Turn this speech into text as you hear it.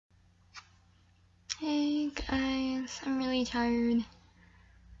Hey guys, I'm really tired.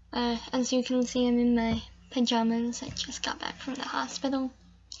 As you can see, I'm in my pajamas. I just got back from the hospital.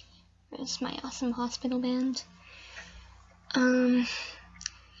 There's my awesome hospital band. You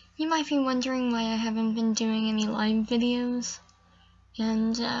might be wondering why I haven't been doing any live videos.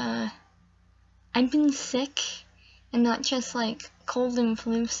 And, I've been sick, and not just like cold and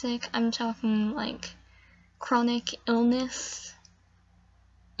flu sick. I'm talking like chronic illness,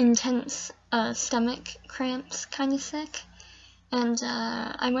 intense stomach cramps kind of sick. And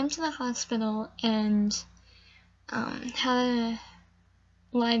I went to the hospital and had a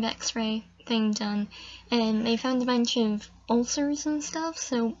live x-ray thing done, and they found a bunch of ulcers and stuff,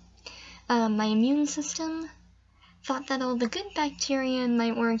 so my immune system thought that all the good bacteria in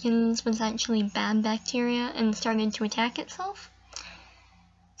my organs was actually bad bacteria and started to attack itself.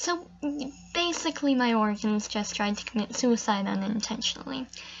 So basically my organs just tried to commit suicide unintentionally.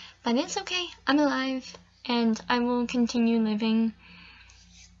 But it's okay, I'm alive, and I will continue living.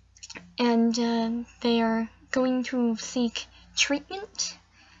 And they are going to seek treatment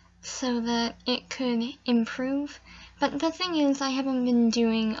so that it could improve. But the thing is, I haven't been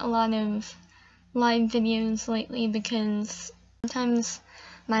doing a lot of live videos lately because sometimes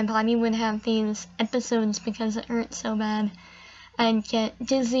my body would have these episodes because it hurt so bad. I'd get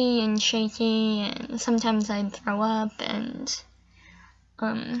dizzy and shaky, and sometimes I'd throw up, and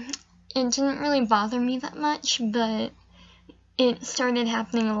it didn't really bother me that much, but it started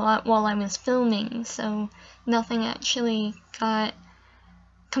happening a lot while I was filming, so nothing actually got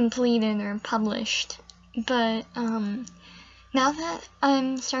completed or published. But now that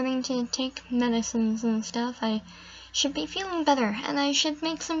I'm starting to take medicines and stuff, I should be feeling better, and I should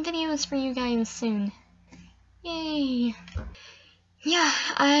make some videos for you guys soon. Yay! Yeah,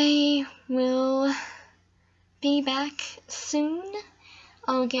 I will be back soon.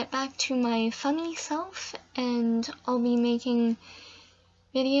 I'll get back to my funny self, and I'll be making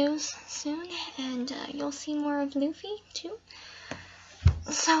videos soon, and you'll see more of Luffy too.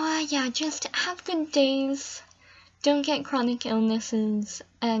 So yeah, just have good days, don't get chronic illnesses,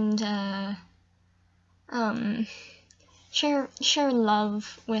 and share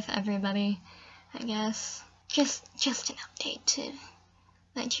love with everybody, I guess. Just an update to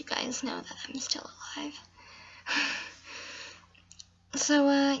let you guys know that I'm still alive. So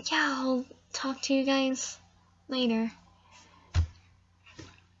yeah, I'll talk to you guys later.